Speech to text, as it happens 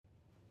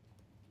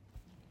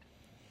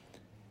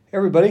Hey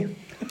everybody,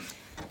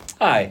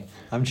 Hi.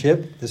 I'm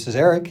Chip. This is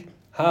Eric.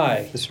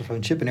 Hi. This is from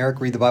Chip and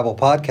Eric Read the Bible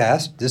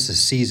podcast. This is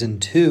season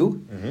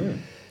 2,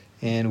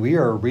 and we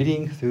are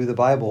reading through the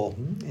Bible.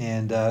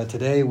 And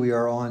today we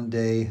are on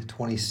day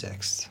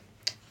 26.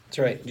 That's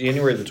right,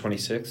 January the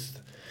 26th.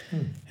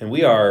 And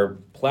we are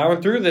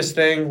plowing through this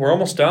thing. We're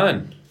almost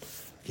done.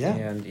 Yeah.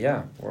 And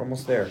we're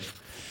almost there.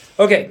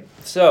 Okay,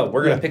 so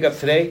we're going to pick up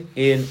today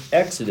in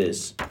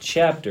Exodus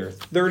chapter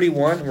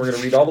 31. And we're going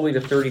to read all the way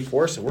to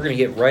 34, so we're going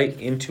to get right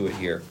into it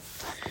here.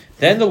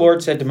 Then the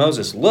Lord said to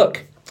Moses,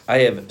 "Look, I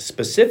have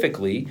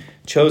specifically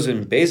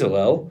chosen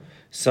Bezalel,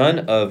 son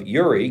of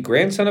Uri,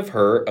 grandson of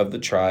Hur of the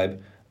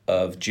tribe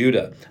of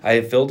Judah. I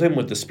have filled him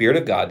with the Spirit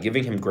of God,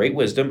 giving him great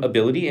wisdom,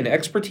 ability, and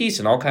expertise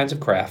in all kinds of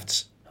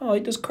crafts." Oh,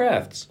 he does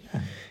crafts.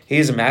 He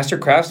is a master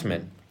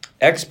craftsman,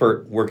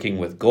 expert working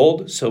with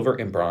gold, silver,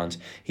 and bronze.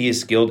 He is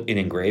skilled in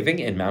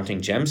engraving and mounting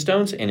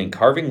gemstones and in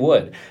carving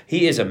wood.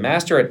 He is a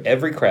master at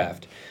every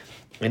craft.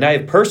 And I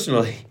have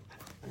personally...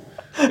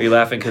 Are you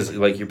laughing because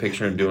you're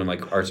picturing him doing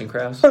arts and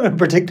crafts? I'm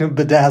predicting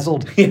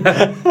bedazzled.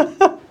 Yeah.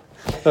 All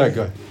right,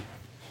 go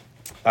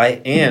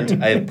ahead.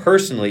 I have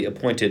personally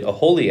appointed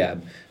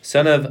Aholiab,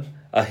 son of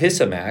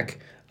Ahisamach,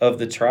 of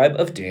the tribe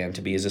of Dan,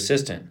 to be his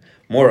assistant.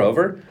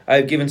 Moreover, I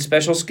have given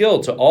special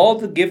skill to all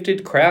the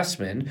gifted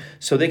craftsmen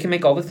so they can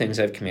make all the things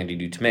I have commanded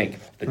you to make.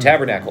 The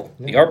tabernacle,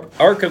 the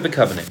ark of the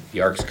covenant,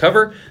 the ark's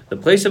cover, the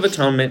place of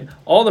atonement,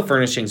 all the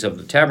furnishings of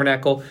the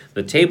tabernacle,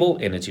 the table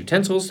and its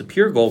utensils, the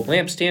pure gold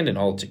lampstand and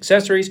all its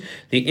accessories,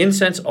 the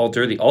incense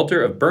altar, the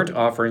altar of burnt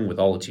offering with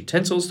all its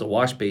utensils, the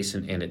wash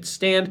basin and its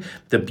stand,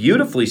 the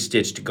beautifully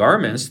stitched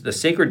garments, the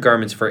sacred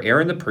garments for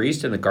Aaron the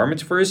priest and the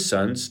garments for his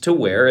sons to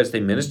wear as they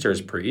minister as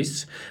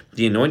priests,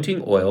 the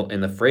anointing oil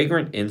and the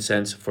fragrant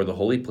incense for the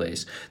holy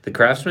place. The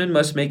craftsman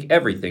must make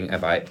everything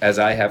as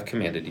I have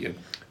commanded you.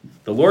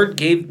 The Lord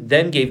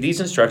then gave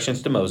these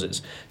instructions to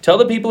Moses. Tell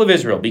the people of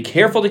Israel, be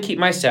careful to keep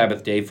my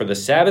Sabbath day, for the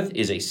Sabbath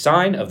is a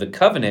sign of the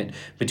covenant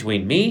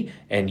between me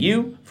and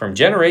you from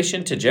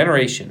generation to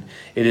generation.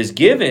 It is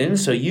given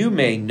so you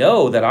may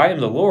know that I am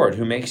the Lord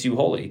who makes you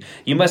holy.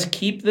 You must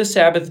keep the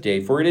Sabbath day,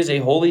 for it is a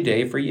holy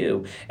day for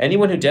you.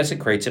 Anyone who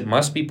desecrates it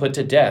must be put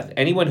to death.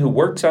 Anyone who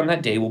works on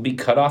that day will be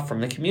cut off from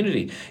the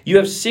community. You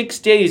have 6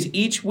 days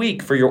each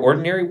week for your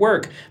ordinary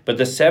work, but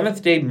the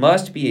seventh day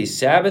must be a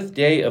Sabbath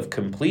day of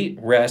complete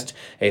rest,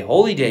 a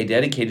holy day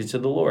dedicated to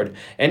the Lord.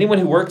 Anyone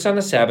who works on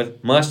the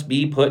Sabbath must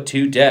be put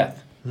to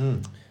death.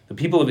 The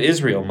people of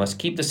Israel must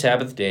keep the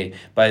Sabbath day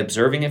by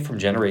observing it from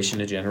generation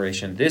to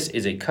generation. This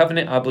is a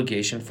covenant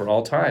obligation for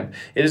all time.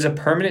 It is a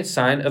permanent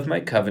sign of my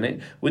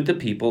covenant with the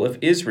people of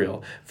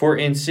Israel. For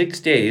in 6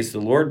 days the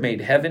Lord made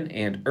heaven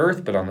and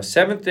earth, but on the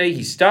seventh day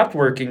he stopped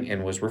working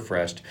and was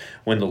refreshed.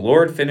 When the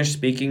Lord finished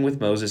speaking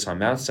with Moses on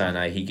Mount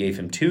Sinai, he gave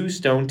him 2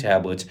 stone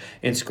tablets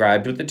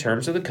inscribed with the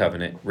terms of the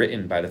covenant,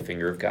 written by the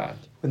finger of God.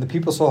 When the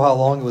people saw how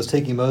long it was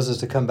taking Moses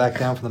to come back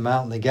down from the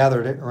mountain, they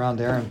gathered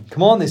around Aaron.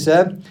 "Come on," they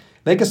said.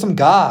 "Make us some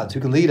gods who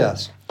can lead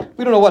us.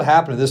 We don't know what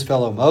happened to this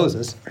fellow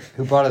Moses,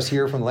 who brought us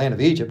here from the land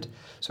of Egypt."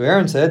 So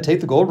Aaron said,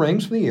 "Take the gold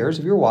rings from the ears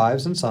of your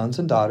wives and sons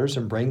and daughters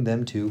and bring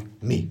them to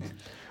me."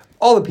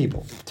 All the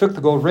people took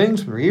the gold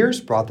rings from their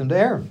ears, brought them to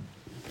Aaron.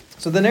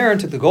 So then Aaron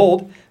took the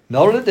gold,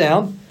 melted it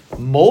down,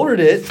 molded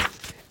it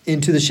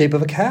into the shape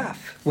of a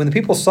calf. When the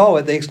people saw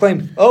it, they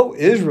exclaimed, "Oh,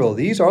 Israel,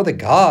 these are the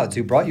gods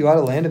who brought you out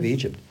of the land of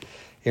Egypt."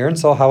 Aaron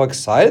saw how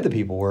excited the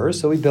people were,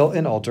 so he built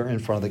an altar in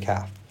front of the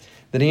calf.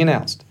 Then he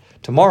announced,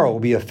 "Tomorrow will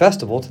be a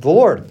festival to the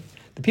Lord."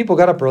 The people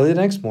got up early the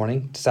next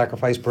morning to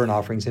sacrifice burnt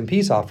offerings and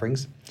peace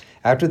offerings.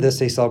 After this,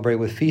 they celebrated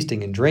with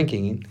feasting and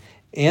drinking,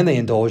 and they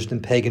indulged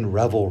in pagan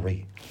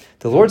revelry.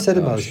 The Lord said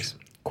to Moses,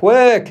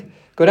 "Quick,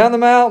 go down the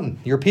mountain.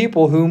 Your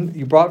people whom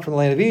you brought from the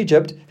land of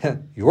Egypt,"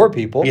 your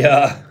people,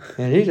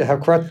 "and Egypt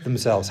have corrupted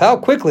themselves. How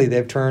quickly they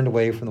have turned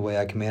away from the way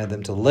I commanded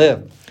them to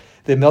live.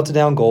 They melted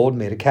down gold,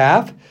 made a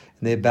calf,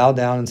 and they bowed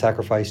down and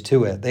sacrificed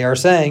to it. They are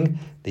saying,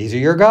 'These are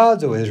your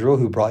gods, O Israel,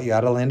 who brought you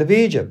out of the land of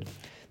Egypt.'"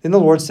 Then the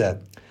Lord said,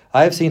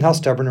 "I have seen how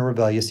stubborn and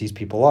rebellious these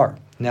people are.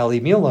 Now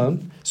leave me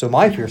alone, so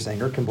my fierce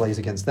anger can blaze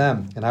against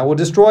them, and I will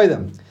destroy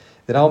them.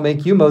 Then I will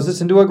make you, Moses,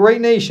 into a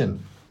great nation."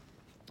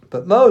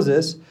 But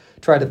Moses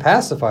tried to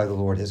pacify the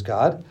Lord his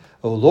God.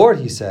 "O Lord,"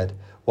 he said,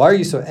 "why are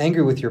you so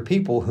angry with your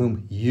people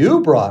whom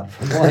you brought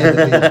from the land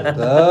of Egypt?"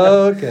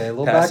 Okay, a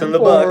little Passing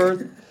back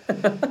and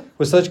forth.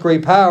 "With such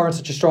great power and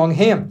such a strong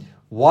hand.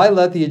 Why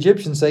let the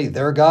Egyptians say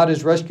their God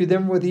has rescued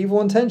them with evil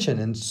intention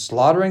and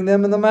slaughtering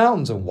them in the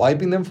mountains and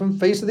wiping them from the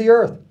face of the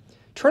earth?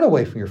 Turn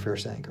away from your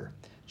fierce anger.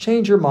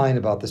 Change your mind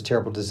about this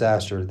terrible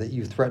disaster that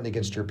you threatened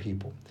against your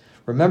people.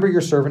 Remember your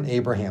servant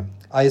Abraham,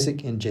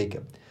 Isaac, and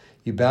Jacob.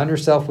 You bound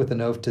yourself with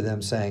an oath to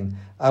them, saying,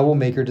 'I will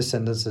make your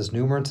descendants as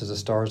numerous as the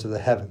stars of the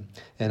heaven,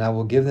 and I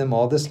will give them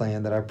all this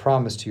land that I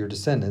promised to your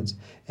descendants,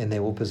 and they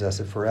will possess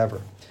it forever.'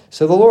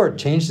 So the Lord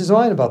changed his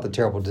mind about the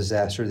terrible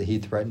disaster that he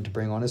threatened to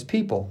bring on his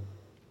people.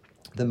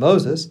 Then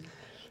Moses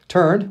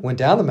turned, went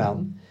down the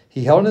mountain.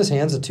 He held in his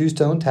hands the 2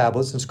 stone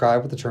tablets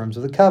inscribed with the terms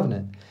of the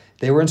covenant.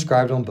 They were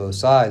inscribed on both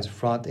sides,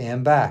 front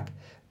and back.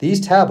 These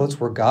tablets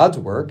were God's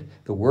work.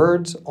 The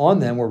words on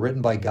them were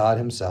written by God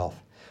himself.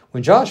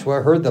 When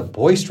Joshua heard the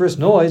boisterous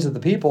noise of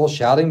the people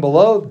shouting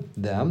below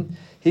them,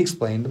 he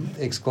exclaimed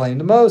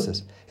to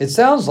Moses, "It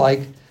sounds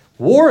like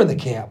war in the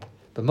camp."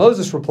 But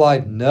Moses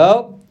replied,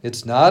 "No,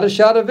 it's not a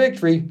shout of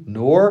victory,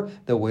 nor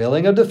the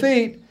wailing of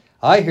defeat.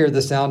 I hear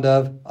the sound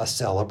of a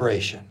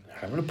celebration."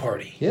 Having a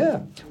party.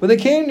 Yeah. When they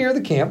came near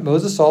the camp,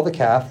 Moses saw the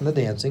calf and the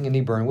dancing, and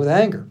he burned with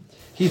anger.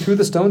 He threw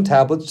the stone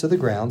tablets to the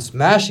ground,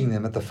 smashing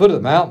them at the foot of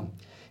the mountain.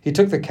 He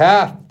took the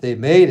calf they had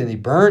made and he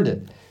burned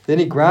it. Then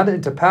he ground it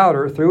into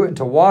powder, threw it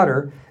into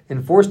water,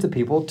 and forced the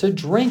people to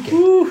drink it.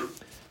 Woo.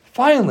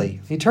 Finally,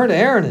 he turned to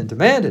Aaron and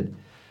demanded,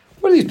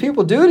 "What do these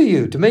people do to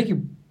you to make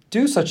you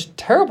do such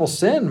terrible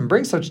sin and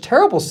bring such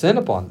terrible sin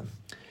upon them?"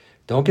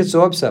 "Don't get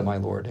so upset, my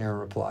lord," Aaron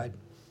replied.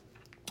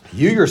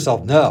 "You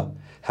yourself know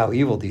how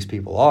evil these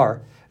people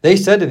are. They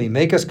said to me,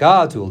 'Make us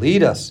gods who will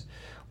lead us.'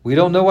 We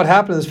don't know what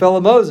happened to this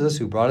fellow Moses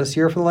who brought us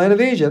here from the land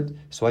of Egypt,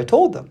 so I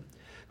told them,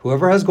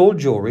 'Whoever has gold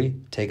jewelry,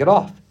 take it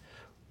off.'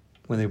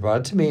 When they brought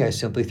it to me, I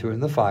simply threw it in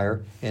the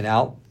fire, and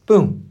out,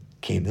 boom,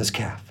 came this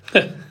calf."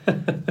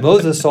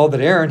 Moses saw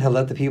that Aaron had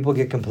let the people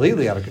get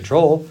completely out of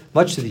control,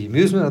 much to the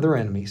amusement of their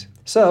enemies.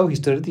 So he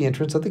stood at the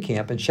entrance of the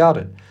camp and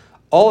shouted,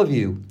 "All of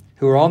you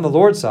who are on the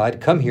Lord's side,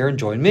 come here and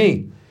join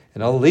me."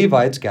 And all the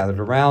Levites gathered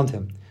around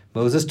him.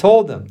 Moses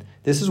told them,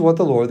 "This is what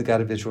the Lord, the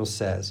God of Israel,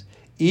 says.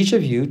 Each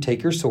of you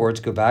take your swords,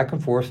 go back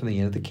and forth from the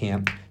end of the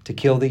camp to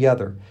kill the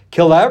other.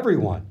 Kill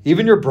everyone,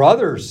 even your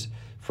brothers,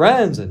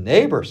 friends, and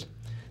neighbors."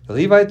 The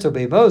Levites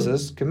obeyed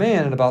Moses'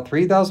 command, and about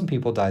 3,000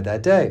 people died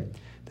that day.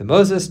 Then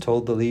Moses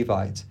told the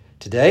Levites,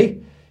 "Today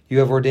you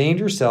have ordained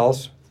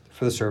yourselves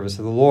for the service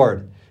of the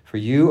Lord, for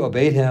you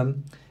obeyed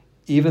him,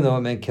 even though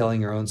it meant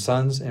killing your own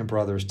sons and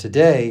brothers.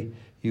 Today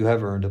you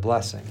have earned a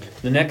blessing."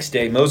 The next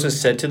day Moses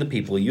said to the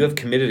people, "You have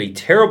committed a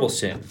terrible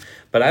sin,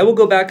 but I will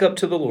go back up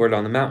to the Lord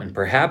on the mountain.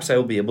 Perhaps I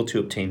will be able to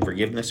obtain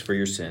forgiveness for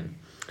your sin."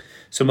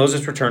 So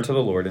Moses returned to the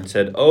Lord and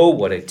said, "Oh,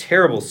 what a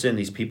terrible sin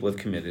these people have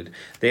committed.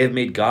 They have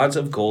made gods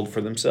of gold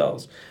for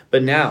themselves.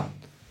 But now,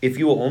 if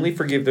you will only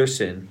forgive their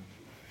sin,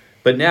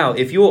 but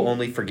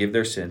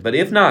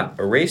if not,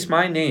 erase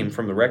my name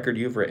from the record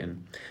you have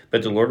written."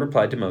 But the Lord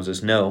replied to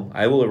Moses, "No,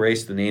 I will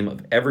erase the name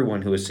of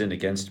everyone who has sinned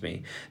against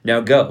me. Now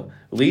go,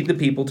 lead the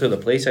people to the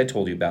place I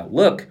told you about.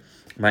 Look,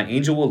 my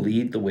angel will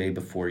lead the way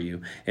before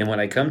you, and when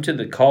I come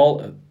to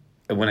call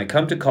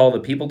the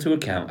people to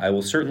account, I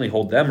will certainly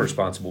hold them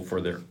responsible for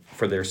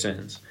their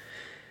sins."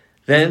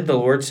 Then the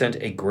Lord sent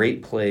a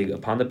great plague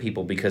upon the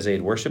people because they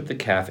had worshipped the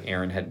calf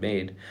Aaron had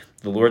made.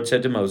 The Lord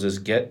said to Moses,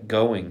 "Get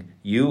going,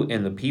 you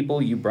and the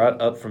people you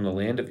brought up from the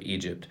land of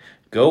Egypt.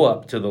 Go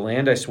up to the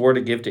land I swore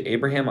to give to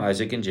Abraham,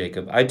 Isaac, and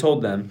Jacob. I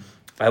told them,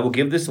 I will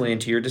give this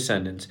land to your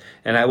descendants,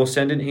 and I will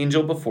send an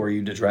angel before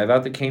you to drive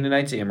out the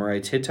Canaanites,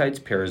 Amorites, Hittites,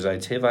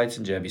 Perizzites, Hivites,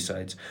 and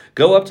Jebusites.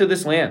 Go up to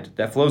this land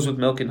that flows with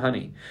milk and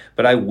honey.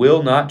 But I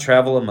will not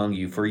travel among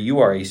you, for you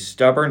are a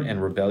stubborn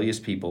and rebellious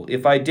people.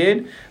 If I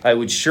did, I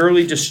would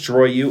surely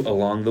destroy you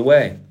along the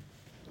way."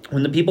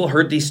 When the people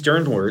heard these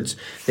stern words,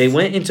 they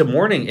went into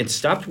mourning and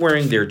stopped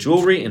wearing their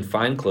jewelry and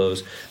fine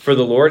clothes, for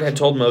the Lord had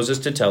told Moses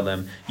to tell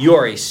them, "You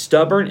are a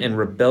stubborn and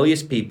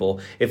rebellious people.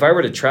 If I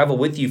were to travel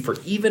with you for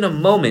even a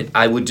moment,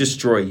 I would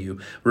destroy you.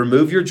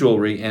 Remove your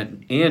jewelry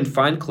and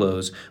fine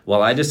clothes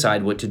while I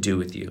decide what to do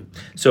with you."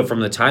 So from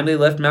the time they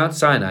left Mount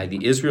Sinai,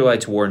 the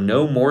Israelites wore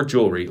no more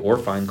jewelry or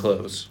fine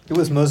clothes. It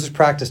was Moses'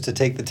 practice to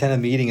take the tent of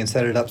meeting and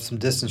set it up some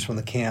distance from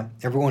the camp.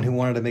 Everyone who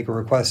wanted to make a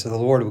request to the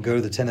Lord would go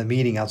to the tent of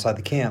meeting outside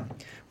the camp.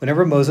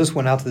 Whenever Moses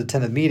went out to the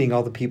tent of meeting,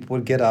 all the people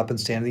would get up and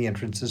stand at the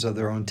entrances of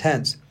their own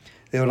tents.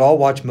 They would all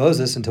watch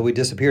Moses until he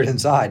disappeared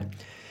inside.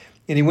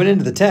 And he went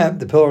into the tent.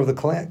 The pillar of the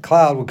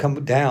cloud would come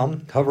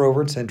down, hover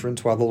over its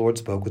entrance while the Lord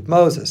spoke with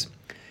Moses.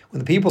 When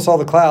the people saw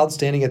the cloud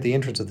standing at the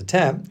entrance of the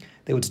tent,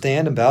 they would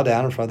stand and bow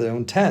down in front of their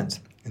own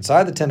tents.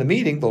 Inside the tent of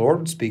meeting, the Lord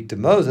would speak to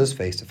Moses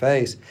face to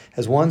face,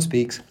 as one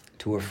speaks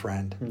to a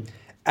friend.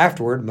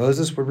 Afterward,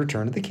 Moses would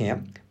return to the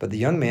camp, but the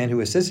young man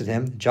who assisted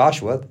him,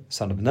 Joshua,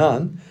 son of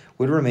Nun,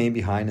 would remain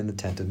behind in the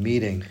tent of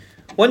meeting.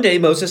 One day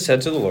Moses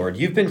said to the Lord,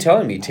 "You've been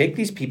telling me, take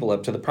these people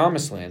up to the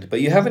promised land,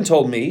 but you haven't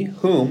told me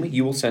whom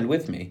you will send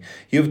with me.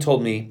 You have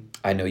told me,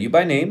 I know you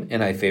by name,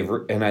 and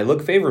I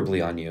look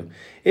favorably on you.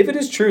 If it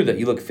is true that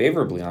you look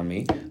favorably on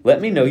me,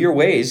 let me know your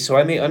ways so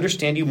I may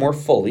understand you more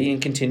fully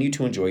and continue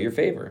to enjoy your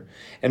favor.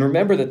 And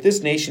remember that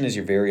this nation is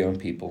your very own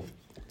people."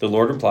 The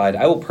Lord replied,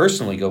 "I will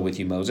personally go with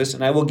you, Moses,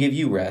 and I will give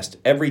you rest.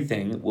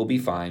 Everything will be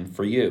fine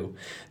for you."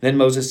 Then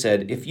Moses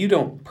said, "If you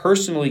don't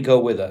personally go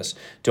with us,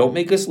 don't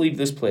make us leave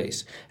this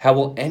place. How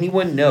will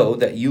anyone know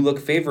that you look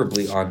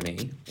favorably on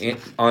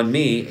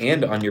me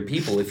and on your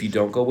people if you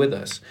don't go with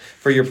us?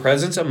 For your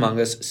presence among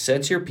us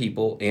sets your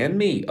people and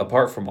me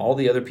apart from all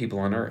the other people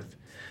on earth."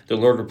 The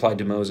Lord replied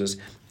to Moses,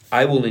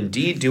 "I will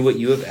indeed do what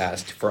you have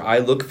asked, for I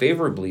look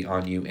favorably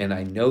on you, and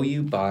I know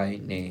you by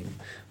name."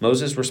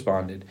 Moses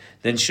responded,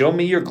 "Then show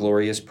me your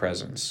glorious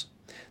presence."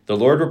 The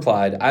Lord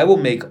replied, I will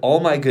make all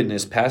my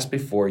goodness pass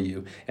before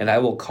you, and I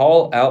will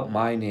call out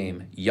my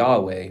name,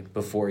 Yahweh,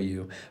 before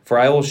you. For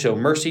I will show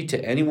mercy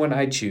to anyone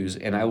I choose,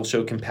 and I will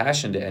show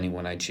compassion to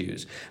anyone I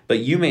choose. But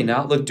you may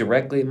not look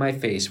directly at my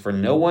face, for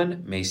no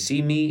one may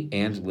see me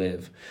and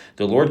live.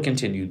 The Lord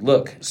continued,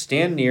 Look,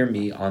 stand near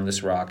me on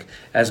this rock.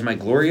 As my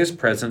glorious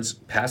presence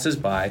passes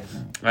by,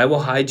 I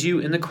will hide you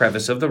in the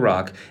crevice of the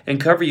rock and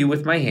cover you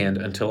with my hand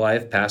until I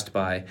have passed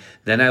by.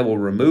 Then I will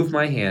remove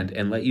my hand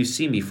and let you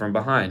see me from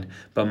behind,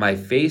 but my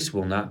face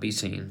will not be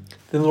seen.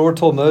 Then the Lord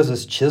told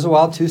Moses, Chisel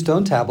out 2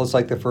 stone tablets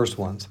like the first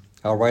ones.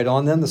 I'll write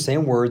on them the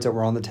same words that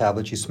were on the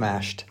tablets you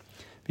smashed.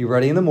 Be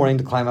ready in the morning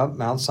to climb up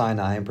Mount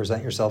Sinai and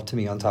present yourself to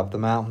me on top of the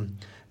mountain.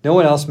 No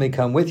one else may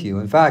come with you.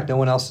 In fact, no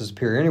one else is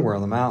appear anywhere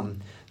on the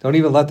mountain. Don't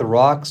even let the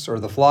rocks or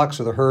the flocks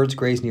or the herds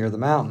graze near the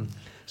mountain.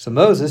 So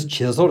Moses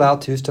chiseled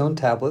out 2 stone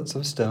tablets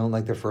of stone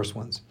like the first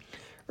ones.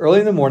 Early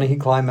in the morning he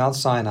climbed Mount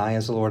Sinai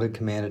as the Lord had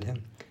commanded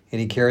him,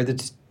 and he carried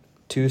the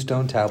 2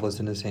 stone tablets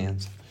in his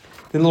hands.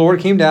 Then the Lord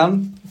came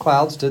down, the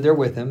cloud stood there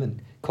with him,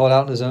 and called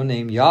out in his own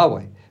name,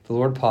 Yahweh. The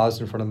Lord paused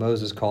in front of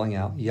Moses, calling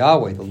out,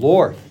 Yahweh, the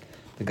Lord,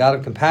 the God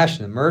of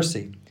compassion and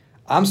mercy.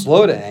 I'm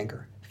slow to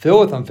anger, filled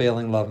with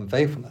unfailing love and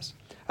faithfulness.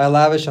 I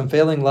lavish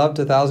unfailing love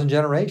to 1,000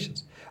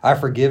 generations. I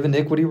forgive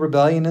iniquity,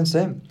 rebellion, and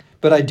sin,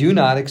 but I do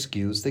not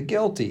excuse the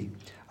guilty.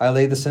 I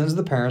lay the sins of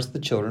the parents, the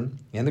children,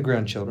 and the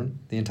grandchildren.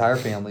 The entire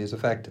family is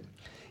affected,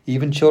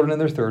 even children in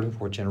their 3rd and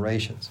 4th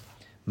generations.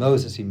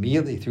 Moses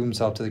immediately threw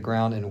himself to the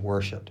ground and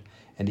worshipped.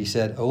 And he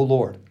said, O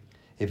Lord,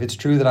 if it's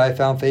true that I have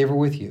found favor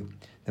with you,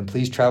 then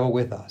please travel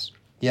with us.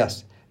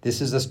 Yes, this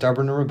is a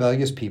stubborn and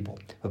rebellious people,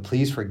 but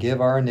please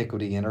forgive our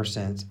iniquity and our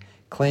sins.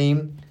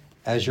 Claim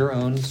as your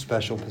own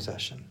special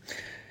possession.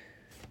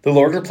 The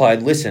Lord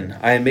replied, Listen,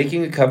 I am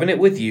making a covenant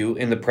with you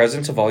in the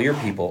presence of all your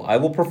people. I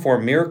will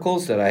perform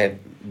miracles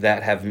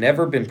that have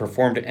never been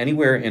performed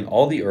anywhere in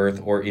all the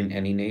earth or in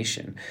any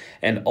nation.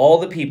 And all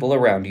the people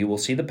around you will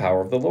see the power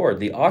of the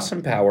Lord, the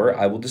awesome power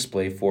I will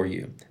display for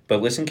you.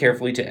 But listen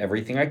carefully to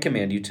everything I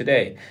command you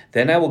today.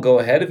 Then I will go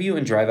ahead of you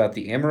and drive out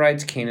the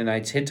Amorites,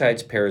 Canaanites,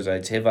 Hittites,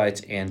 Perizzites,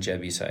 Hivites, and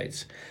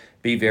Jebusites.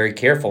 Be very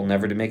careful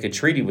never to make a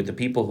treaty with the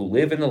people who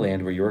live in the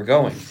land where you are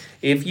going.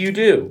 If you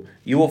do,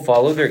 you will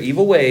follow their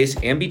evil ways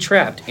and be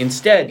trapped.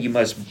 Instead, you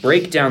must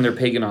break down their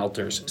pagan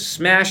altars,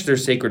 smash their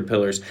sacred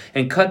pillars,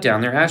 and cut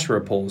down their Asherah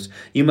poles.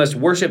 You must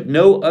worship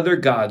no other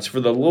gods,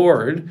 for the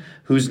Lord,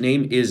 whose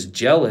name is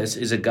jealous,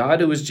 is a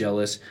God who is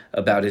jealous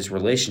about his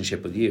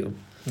relationship with you.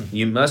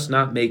 You must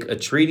not make a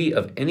treaty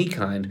of any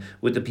kind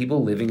with the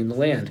people living in the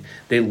land.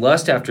 They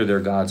lust after their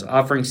gods,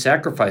 offering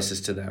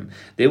sacrifices to them.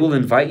 They will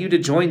invite you to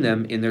join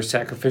them in their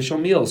sacrificial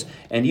meals,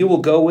 and you will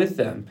go with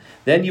them.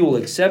 Then you will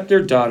accept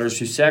their daughters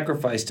who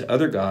sacrifice to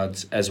other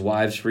gods as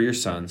wives for your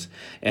sons,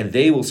 and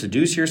they will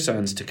seduce your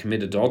sons to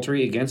commit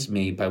adultery against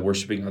me by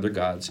worshiping other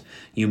gods.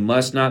 You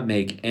must not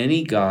make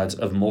any gods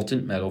of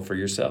molten metal for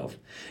yourself.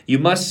 You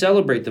must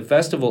celebrate the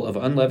festival of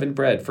unleavened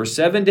bread. For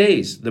 7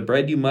 days, the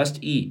bread you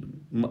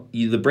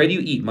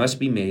eat must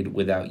be made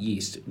without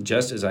yeast,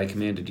 just as I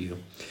commanded you.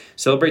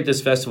 Celebrate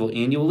this festival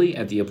annually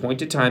at the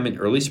appointed time in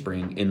early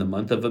spring in the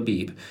month of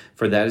Abib,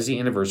 for that is the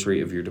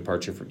anniversary of your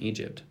departure from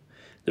Egypt.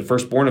 The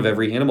firstborn of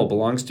every animal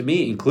belongs to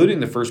me,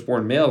 including the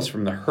firstborn males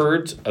from the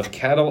herds of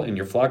cattle and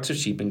your flocks of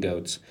sheep and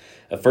goats.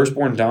 A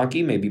firstborn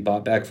donkey may be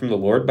bought back from the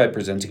Lord by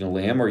presenting a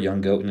lamb or young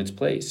goat in its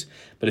place.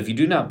 But if you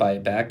do not buy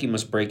it back, you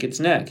must break its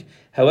neck.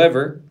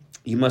 However,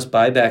 you must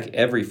buy back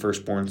every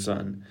firstborn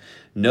son.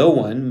 No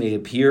one may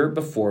appear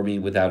before me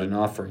without an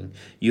offering.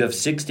 You have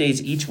 6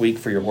 days each week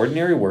for your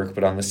ordinary work,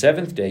 but on the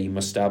 7th day you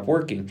must stop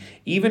working,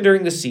 even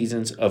during the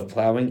seasons of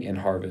plowing and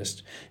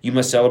harvest. You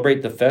must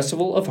celebrate the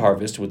festival of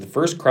harvest with the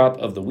first crop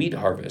of the wheat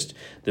harvest,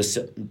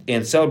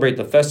 and celebrate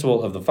the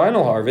festival of the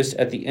final harvest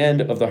at the end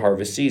of the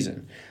harvest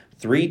season.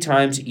 3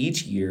 times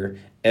each year,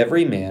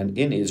 every man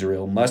in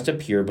Israel must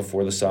appear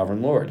before the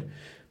sovereign Lord.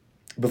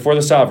 Before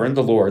the sovereign,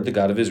 the Lord, the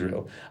God of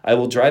Israel. I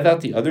will drive out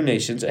the other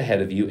nations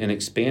ahead of you and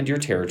expand your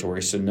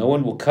territory, so no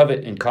one will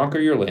covet and conquer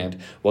your land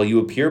while you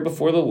appear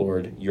before the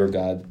Lord your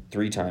God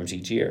 3 times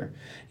each year.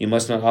 You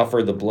must not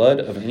offer the blood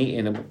of any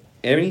animal,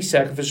 any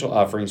sacrificial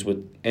offerings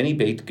with any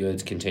baked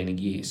goods containing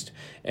yeast,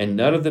 and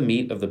none of the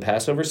meat of the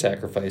Passover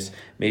sacrifice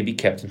may be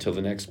kept until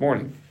the next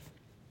morning.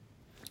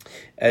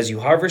 As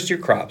you harvest your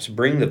crops,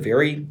 bring the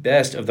very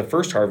best of the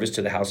first harvest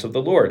to the house of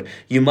the Lord.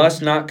 You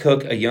must not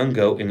cook a young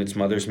goat in its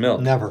mother's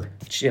milk. Never.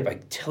 Chip, I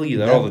tell you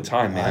that all the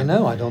time, man. I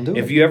know, I don't do it.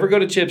 If you ever go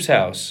to Chip's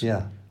house,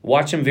 Yeah.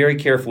 watch him very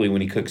carefully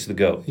when he cooks the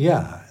goat.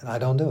 Yeah, and I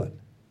don't do it.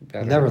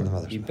 Better Never not. in the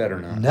mother's You milk.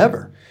 better not.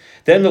 Never.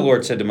 Then the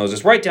Lord said to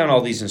Moses, Write down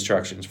all these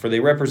instructions, for they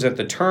represent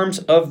the terms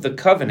of the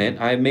covenant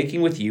I am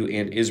making with you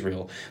and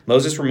Israel.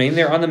 Moses remained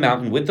there on the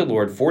mountain with the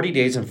Lord 40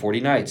 days and 40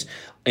 nights.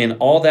 In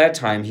all that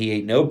time he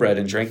ate no bread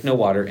and drank no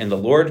water, and the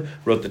Lord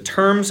wrote the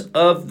terms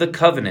of the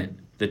covenant,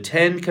 the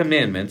 10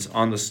 commandments,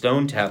 on the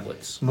stone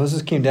tablets.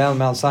 Moses came down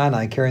Mount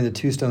Sinai carrying the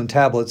 2 stone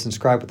tablets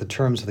inscribed with the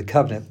terms of the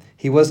covenant.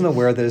 He wasn't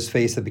aware that his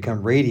face had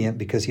become radiant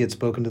because he had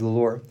spoken to the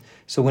Lord.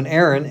 So when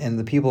Aaron and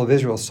the people of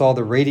Israel saw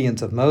the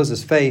radiance of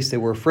Moses' face, they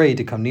were afraid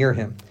to come near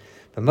him.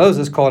 But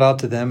Moses called out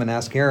to them and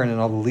asked Aaron and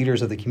all the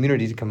leaders of the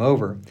community to come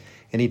over,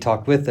 and he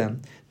talked with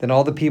them. Then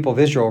all the people of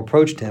Israel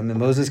approached him, and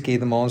Moses gave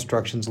them all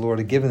instructions the Lord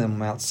had given them on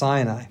Mount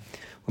Sinai.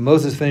 When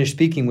Moses finished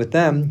speaking with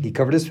them, he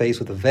covered his face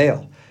with a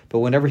veil. But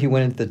whenever he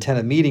went into the tent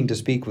of meeting to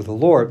speak with the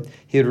Lord,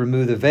 he would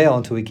remove the veil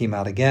until he came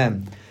out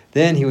again.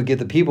 Then he would give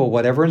the people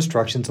whatever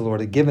instructions the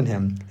Lord had given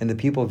him, and the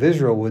people of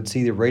Israel would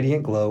see the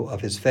radiant glow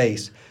of his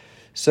face.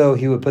 So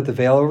he would put the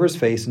veil over his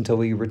face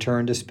until he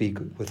returned to speak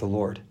with the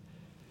Lord.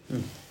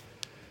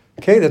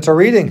 Okay, that's our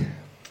reading.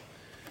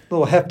 A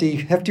little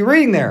hefty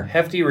reading there.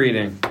 Hefty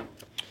reading.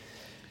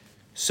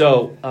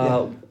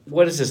 So,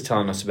 what is this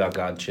telling us about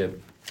God,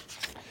 Chip?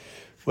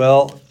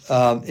 Well,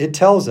 it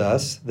tells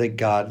us that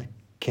God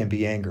can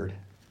be angered.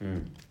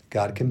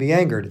 God can be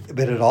angered,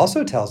 but it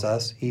also tells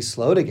us he's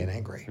slow to get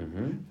angry.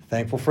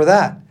 Thankful for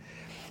that.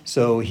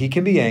 So he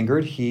can be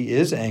angered. He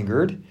is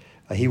angered.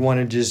 He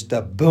wanted to just,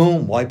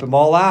 boom, wipe them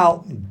all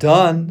out.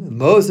 Done.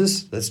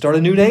 Moses, let's start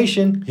a new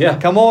nation. Yeah.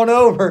 Come on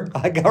over.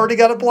 I already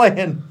got a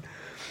plan.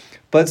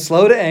 But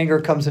slow to anger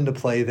comes into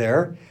play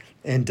there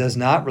and does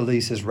not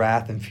release his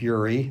wrath and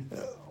fury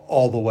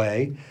all the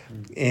way.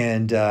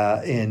 And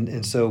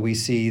so we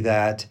see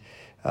that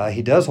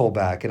he does hold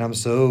back. And I'm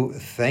so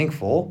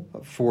thankful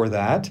for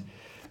that.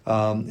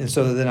 And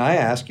so then I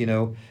ask,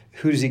 who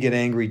does he get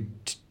angry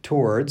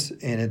towards?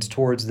 And it's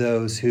towards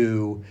those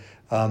who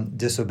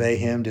disobey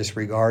him,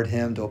 disregard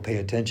him, don't pay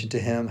attention to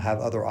him, have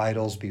other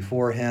idols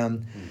before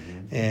him,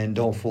 and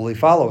don't fully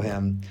follow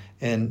him.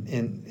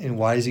 And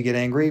why does he get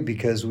angry?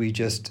 Because we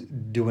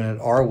just doing it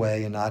our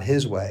way and not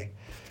his way.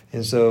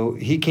 And so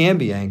he can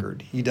be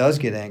angered. He does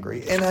get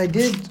angry. And I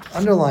did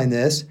underline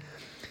this.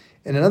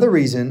 And another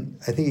reason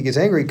I think he gets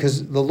angry,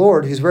 because the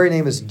Lord, whose very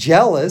name is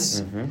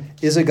jealous,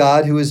 is a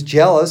God who is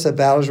jealous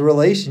about his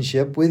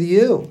relationship with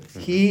you.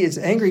 He is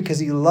angry because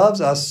he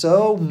loves us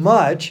so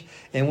much.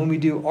 And when we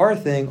do our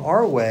thing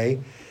our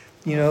way,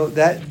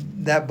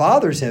 that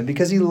bothers him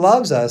because he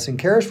loves us and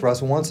cares for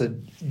us and wants a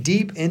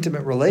deep,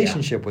 intimate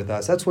relationship with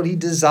us. That's what he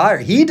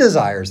desires. He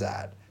desires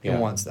that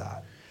and wants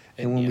that.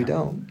 And when we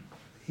don't,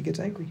 he gets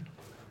angry.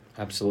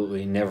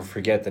 Absolutely. Never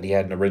forget that he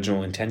had an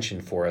original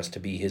intention for us to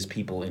be his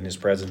people in his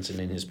presence and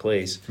in his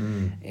place.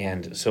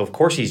 And so, of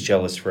course, he's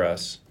jealous for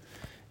us.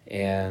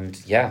 And,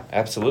 yeah,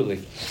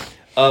 absolutely.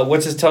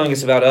 What's this telling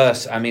us about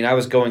us? I mean, I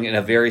was going in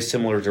a very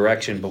similar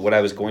direction, but what I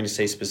was going to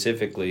say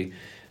specifically,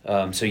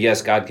 so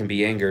yes, God can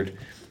be angered.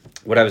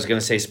 What I was going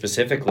to say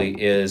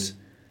specifically is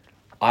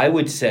I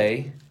would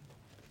say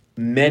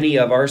many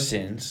of our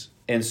sins,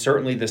 and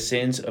certainly the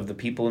sins of the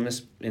people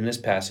in this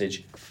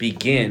passage,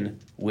 begin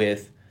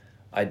with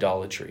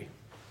idolatry.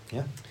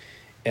 Yeah.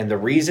 And the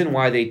reason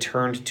why they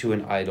turned to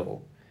an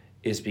idol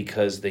is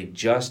because they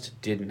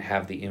just didn't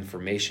have the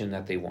information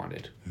that they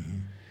wanted.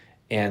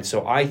 And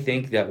so I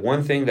think that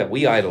one thing that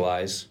we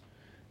idolize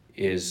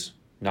is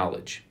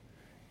knowledge.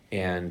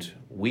 And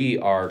we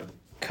are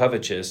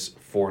covetous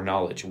for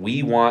knowledge.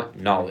 We want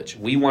knowledge.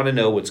 We want to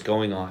know what's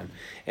going on.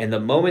 And the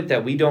moment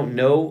that we don't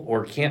know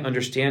or can't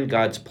understand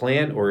God's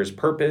plan or his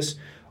purpose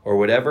or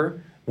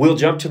whatever, we'll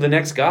jump to the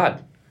next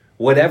God,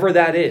 whatever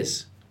that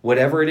is.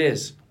 Whatever it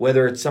is,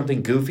 whether it's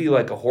something goofy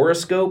like a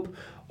horoscope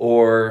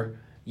or,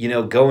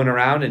 going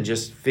around and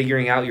just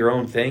figuring out your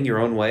own thing, your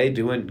own way,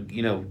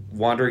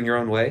 wandering your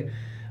own way.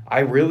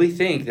 I really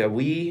think that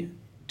we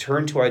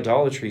turn to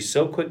idolatry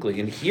so quickly.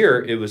 And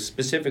here it was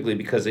specifically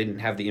because they didn't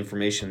have the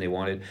information they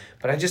wanted.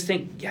 But I just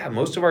think,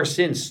 most of our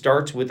sin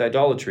starts with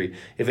idolatry.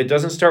 If it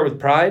doesn't start with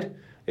pride,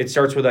 it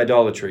starts with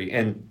idolatry.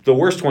 And the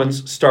worst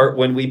ones start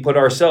when we put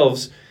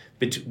ourselves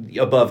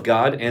above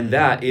God, and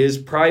that is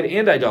pride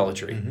and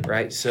idolatry,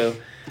 right? So,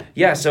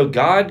 so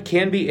God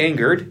can be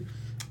angered,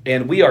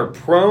 and we are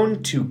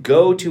prone to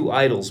go to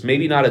idols.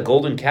 Maybe not a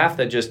golden calf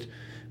that just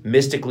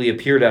mystically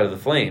appeared out of the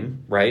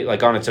flame, right?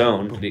 Like on its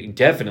own.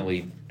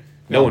 Definitely,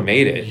 no one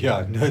made it.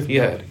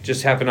 It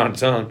just happened on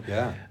its own.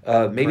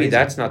 Maybe crazy.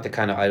 That's not the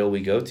kind of idol we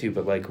go to,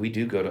 but we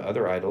do go to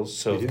other idols.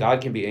 So if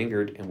God can be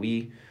angered, and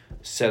we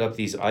set up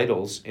these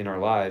idols in our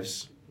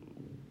lives,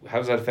 how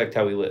does that affect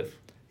how we live?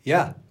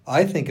 Yeah,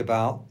 I think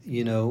about,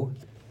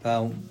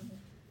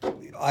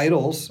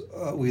 idols,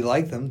 we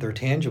like them, they're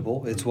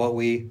tangible, it's what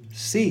we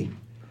see,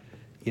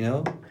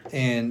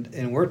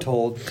 and we're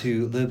told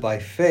to live by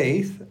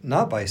faith,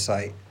 not by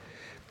sight.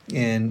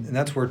 And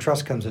that's where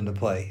trust comes into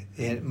play.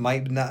 And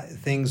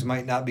things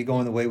might not be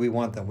going the way we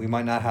want them. We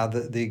might not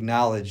have the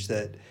knowledge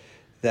that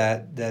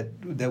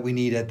we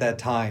need at that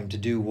time to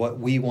do what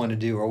we want to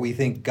do or we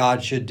think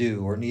God should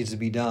do or needs to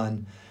be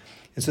done.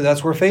 And so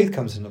that's where faith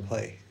comes into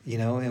play.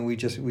 And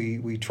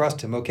we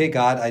trust him. Okay,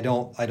 God, I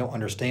don't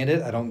understand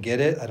it. I don't get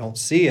it. I don't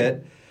see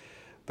it,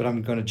 but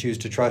I'm going to choose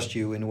to trust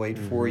you and wait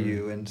for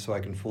you, and so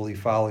I can fully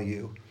follow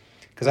you.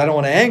 Because I don't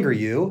want to anger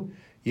you,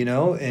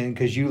 and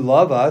because you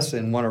love us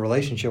and want a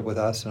relationship with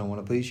us, and I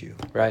want to please you.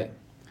 Right.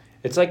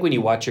 It's like when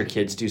you watch your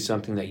kids do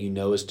something that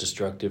is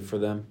destructive for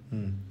them,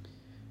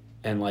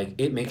 and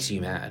it makes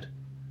you mad.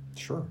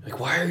 Sure.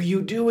 Why are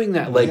you doing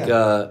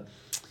that?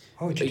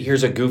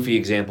 Here's a goofy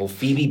example.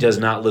 Phoebe does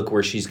not look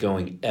where she's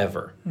going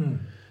ever.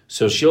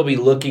 So she'll be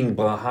looking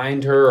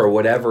behind her or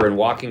whatever and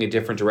walking a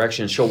different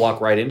direction. She'll walk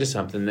right into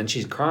something. And then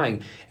she's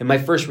crying. And my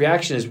first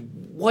reaction is,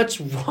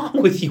 what's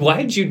wrong with you?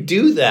 Why did you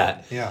do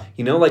that? Yeah.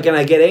 You know, like, and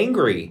I get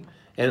angry.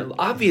 And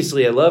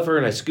obviously I love her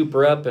and I scoop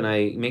her up and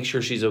I make sure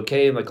she's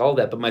okay and like all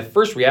that. But my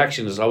first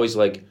reaction is always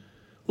like,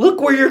 look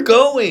where you're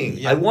going.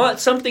 Yeah. I want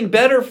something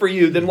better for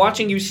you than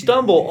watching you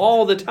stumble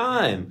all the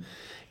time.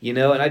 You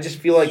know, and I just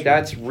feel like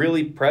that's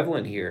really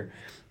prevalent here.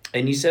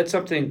 And you said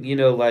something, you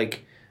know,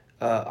 like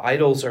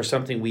idols are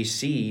something we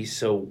see,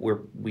 so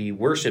we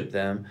worship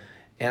them.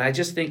 And I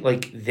just think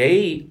like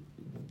they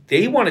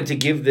wanted to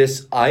give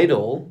this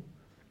idol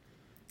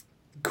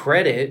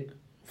credit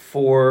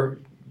for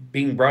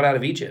being brought out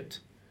of Egypt.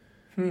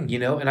 You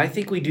know, and I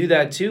think we do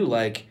that too.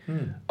 Like,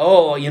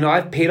 oh, you know,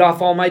 I've paid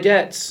off all my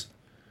debts.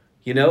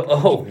 You know,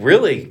 oh,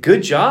 really?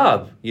 Good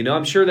job. You know,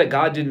 I'm sure that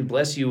God didn't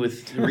bless you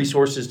with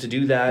resources to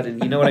do that.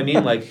 And you know what I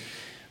mean? Like,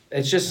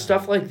 it's just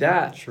stuff like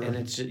that. Sure. And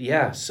it's,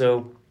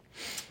 so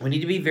we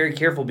need to be very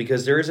careful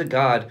because there is a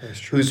God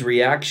whose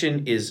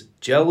reaction is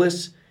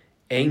jealous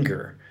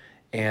anger.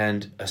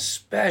 And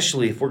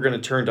especially if we're going to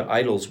turn to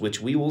idols, which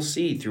we will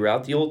see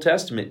throughout the Old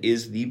Testament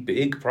is the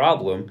big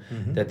problem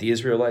that the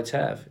Israelites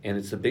have. And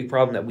it's the big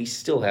problem that we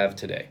still have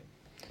today.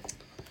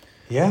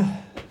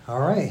 Yeah.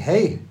 All right.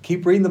 Hey,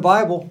 keep reading the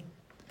Bible.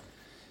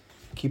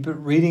 Keep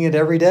reading it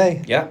every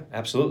day. Yeah,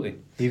 absolutely.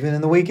 Even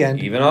in the weekend.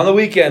 Even on the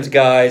weekends,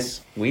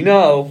 guys. We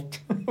know.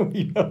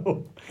 We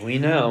know. We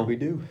know. We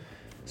do.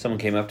 Someone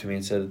came up to me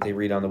and said that they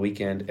read on the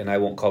weekend, and I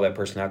won't call that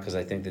person out because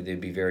I think that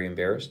they'd be very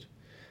embarrassed.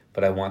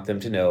 But I want them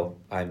to know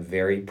I'm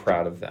very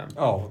proud of them.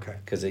 Oh, okay.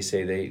 Because they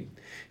say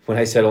when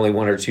I said only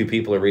 1 or 2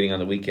 people are reading on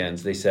the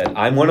weekends, they said,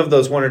 I'm one of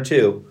those 1 or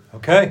 2.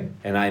 Okay.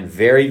 And I'm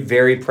very,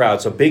 very proud.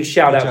 So big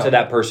shout out to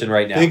that person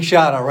right now. Big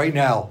shout out right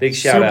now. Big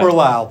shout out. Super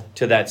loud.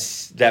 To that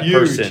Huge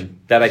person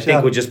that I think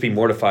shout would just be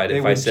mortified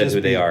if I said who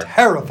they are.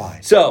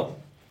 Terrified. So,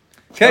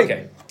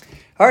 okay.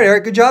 All right,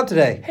 Eric, good job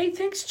today. Hey,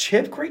 thanks,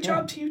 Chip. Great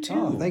job to you, too.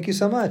 Oh, thank you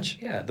so much.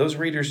 Yeah, those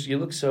readers, you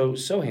look so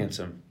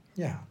handsome.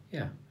 Yeah.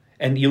 Yeah.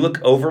 And you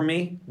look over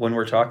me when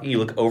we're talking. You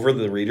look over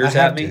the readers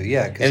I have at me. to,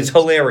 yeah, And it's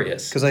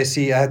hilarious. Because I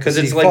see, I have to Because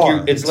see it's like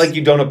far. it's like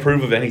you don't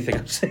approve of anything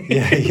I'm saying.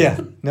 Yeah, yeah.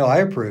 No, I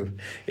approve.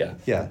 Yeah.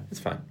 Yeah. It's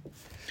fine.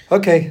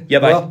 Okay. Yeah,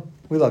 bye. Well,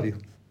 we love you.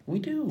 We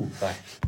do. Bye.